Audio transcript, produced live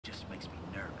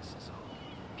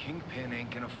Kingpin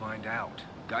ain't gonna find out.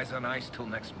 Guy's on ice till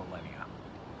next millennia.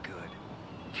 Good.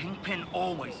 Kingpin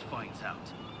always finds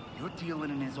out. You're dealing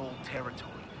in his old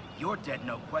territory. You're dead,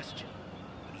 no question.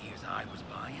 But he hears I was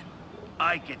buying,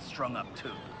 I get strung up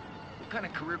too. What kind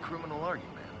of career criminal are you,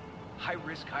 man? High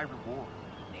risk, high reward.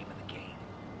 Name of the game.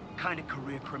 Kind of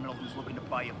career criminal who's looking to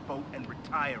buy a boat and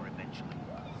retire eventually.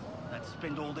 Not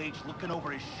spend old age looking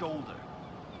over his shoulder.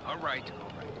 All right.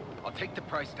 I'll take the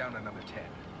price down another 10.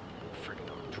 Friggin'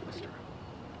 arm twister.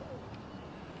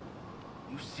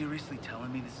 You seriously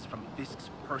telling me this is from Fisk's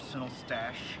personal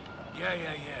stash?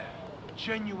 Yeah.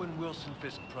 Genuine Wilson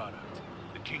Fisk product.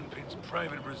 The Kingpin's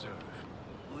private reserve.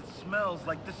 Well, it smells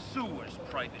like the sewer's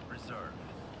private reserve.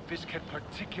 Fisk had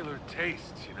particular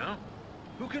tastes, you know?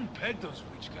 Who can peg those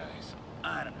rich guys?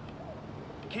 I don't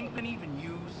know. Kingpin even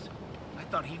use? I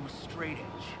thought he was straight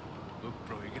edge. Look,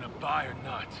 bro, you gonna buy or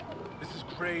not? This is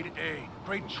grade A.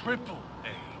 Grade triple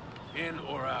A. In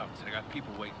or out. I got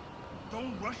people waiting.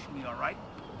 Don't rush me, all right?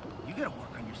 You gotta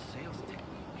work on your sales technique.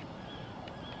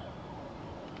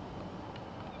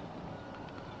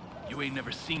 You ain't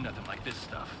never seen nothing like this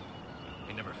stuff.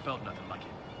 Ain't never felt nothing like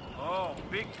it. Oh,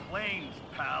 big claims,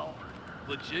 pal.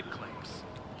 Legit claims.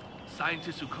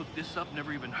 Scientists who cooked this up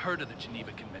never even heard of the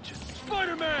Geneva Convention.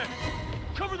 Spider-Man!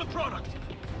 Cover the product!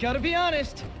 Gotta be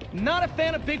honest, not a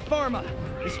fan of Big Pharma.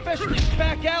 Especially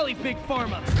back alley Big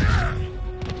Pharma.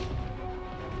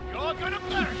 You're gonna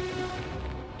burn!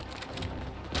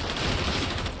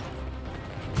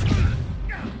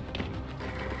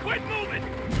 Quit moving!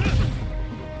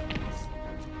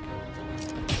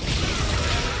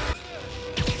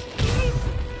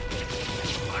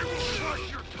 I will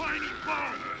crush your tiny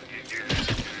bones!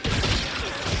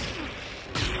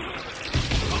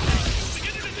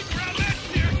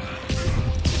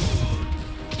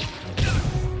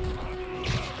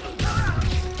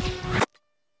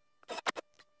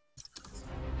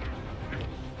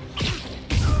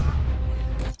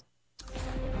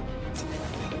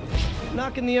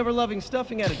 Knocking the ever-loving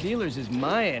stuffing out of dealers is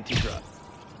my anti-drug.